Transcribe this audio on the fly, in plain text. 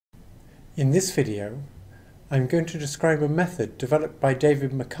In this video, I'm going to describe a method developed by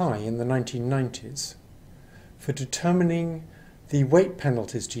David MacKay in the 1990s for determining the weight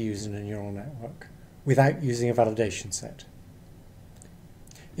penalties to use in a neural network without using a validation set.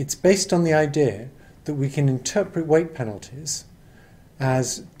 It's based on the idea that we can interpret weight penalties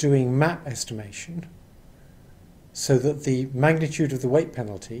as doing map estimation so that the magnitude of the weight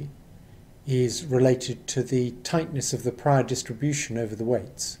penalty is related to the tightness of the prior distribution over the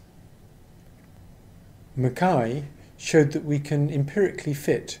weights. MacKay showed that we can empirically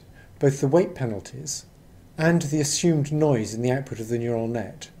fit both the weight penalties and the assumed noise in the output of the neural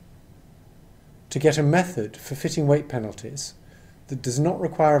net to get a method for fitting weight penalties that does not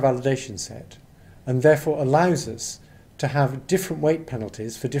require a validation set and therefore allows us to have different weight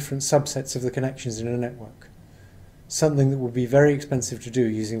penalties for different subsets of the connections in a network, something that would be very expensive to do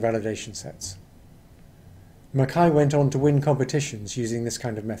using validation sets. MacKay went on to win competitions using this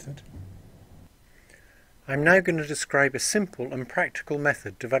kind of method. I'm now going to describe a simple and practical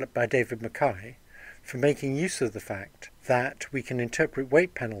method developed by David MacKay for making use of the fact that we can interpret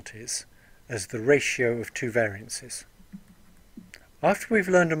weight penalties as the ratio of two variances. After we've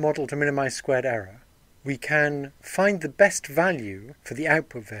learned a model to minimize squared error, we can find the best value for the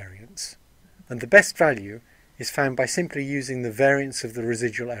output variance, and the best value is found by simply using the variance of the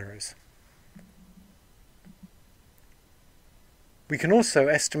residual errors. We can also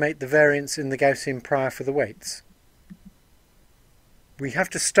estimate the variance in the Gaussian prior for the weights. We have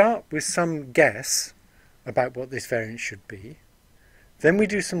to start with some guess about what this variance should be, then we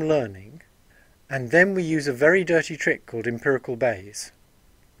do some learning, and then we use a very dirty trick called empirical Bayes.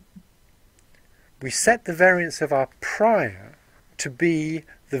 We set the variance of our prior to be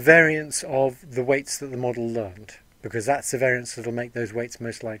the variance of the weights that the model learned, because that's the variance that will make those weights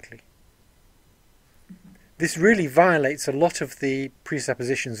most likely. This really violates a lot of the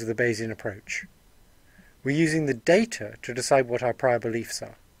presuppositions of the Bayesian approach. We're using the data to decide what our prior beliefs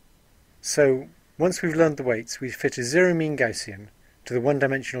are. So once we've learned the weights, we fit a zero mean Gaussian to the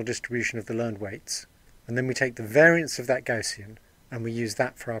one-dimensional distribution of the learned weights, and then we take the variance of that Gaussian and we use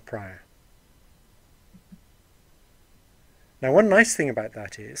that for our prior. Now, one nice thing about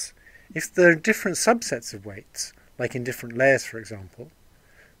that is, if there are different subsets of weights, like in different layers for example,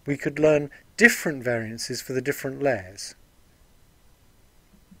 we could learn different variances for the different layers.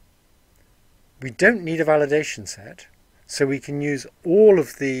 We don't need a validation set, so we can use all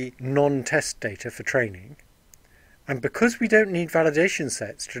of the non-test data for training. And because we don't need validation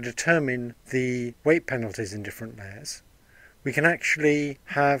sets to determine the weight penalties in different layers, we can actually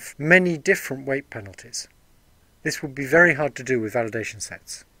have many different weight penalties. This would be very hard to do with validation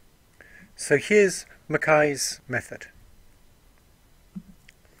sets. So here's MacKay's method.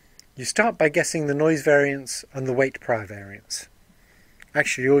 You start by guessing the noise variance and the weight prior variance.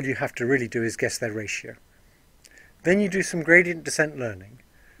 Actually, all you have to really do is guess their ratio. Then you do some gradient descent learning,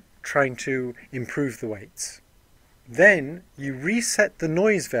 trying to improve the weights. Then you reset the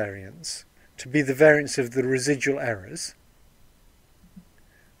noise variance to be the variance of the residual errors,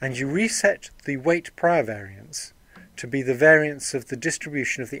 and you reset the weight prior variance to be the variance of the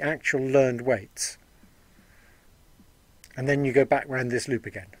distribution of the actual learned weights. And then you go back round this loop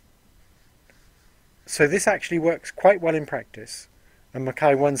again. So this actually works quite well in practice, and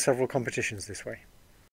MacKay won several competitions this way.